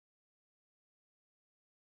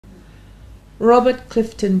Robert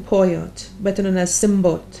Clifton Poyotte, better known as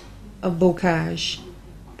Simbot of Bocage,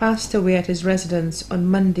 passed away at his residence on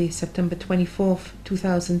Monday, September 24,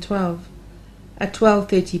 2012, at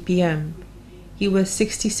 12:30 p.m. He was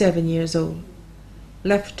 67 years old.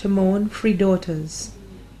 Left to mourn 3 daughters,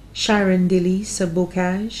 Sharon Delis of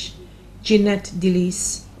Bocage, Jeanette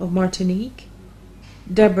Delis of Martinique,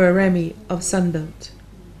 Deborah Remy of Sunbelt.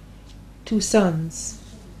 2 sons,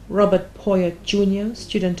 Robert Poyotte Jr.,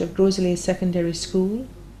 student of Rosalie Secondary School,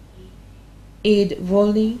 Aide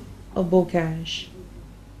Volney of Bocage.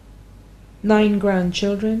 9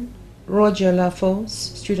 grandchildren, Roger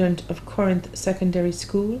Lafosse, student of Corinth Secondary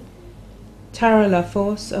School, Tara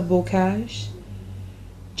Lafosse of Bocage,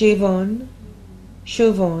 Javon,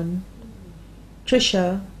 Chauvon,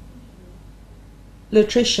 Trisha,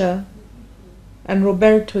 Latricia, and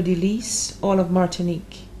Roberto Delis, all of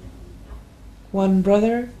Martinique. 1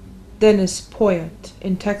 brother, Dennis Poyotte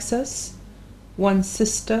in Texas. 1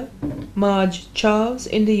 sister, Marge Charles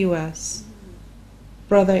in the U.S.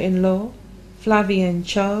 Brother-in-law, Flavian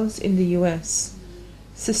Charles in the U.S.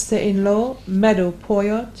 Sister-in-law, Meadow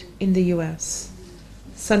Poyotte in the U.S.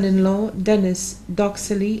 Son-in-law, Dennis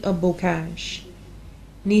Doxley of Bocage.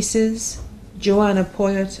 Nieces, Joanna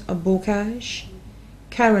Poyotte of Bocage,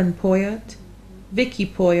 Karen Poyotte, Vicky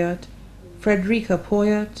Poyotte, Frederica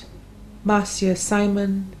Poyotte, Marcia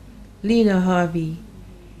Simon, Lena Harvey,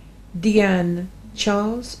 Deanne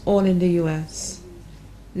Charles, all in the U.S.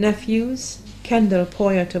 Nephews, Kendall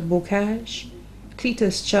Poyotte of Bocage,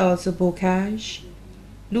 Cletus Charles of Bocage,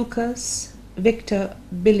 Lucas, Victor,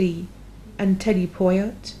 Billy, and Teddy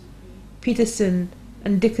Poyotte, Peterson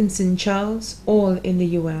and Dickinson Charles, all in the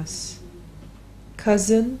U.S.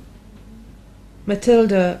 Cousin,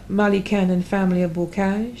 Matilda Malikan and family of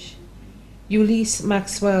Bocage, Ulysses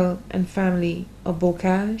Maxwell and family of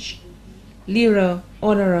Bocage, Lyra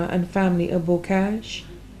Honora and family of Bocage,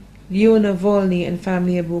 Leona Volney and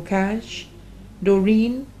family of Bocage,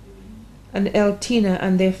 Doreen and Eltina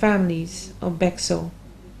and their families of Bexo.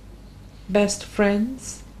 Best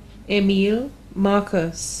friends, Emile,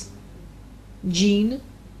 Marcus, Jean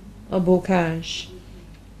of Bocage,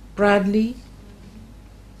 Bradley,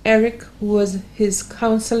 Eric, who was his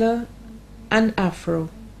counselor, and Afro.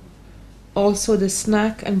 Also the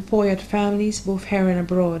Snack and Poyotte families, both here and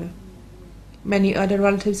abroad. Many other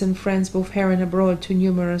relatives and friends, both here and abroad, too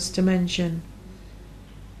numerous to mention.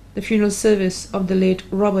 The funeral service of the late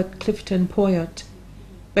Robert Clifton Poyotte,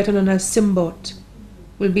 better known as Simbot,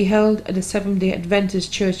 will be held at the Seventh-day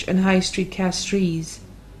Adventist Church on High Street, Castries,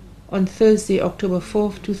 on Thursday, October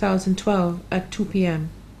 4, 2012, at 2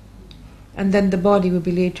 p.m. And then the body will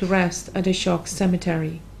be laid to rest at the Shock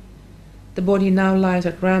Cemetery. The body now lies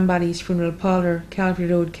at Rambally's Funeral Parlor, Calvary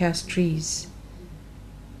Road, Castries.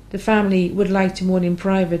 The family would like to mourn in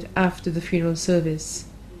private after the funeral service.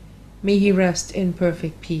 May he rest in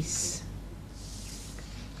perfect peace.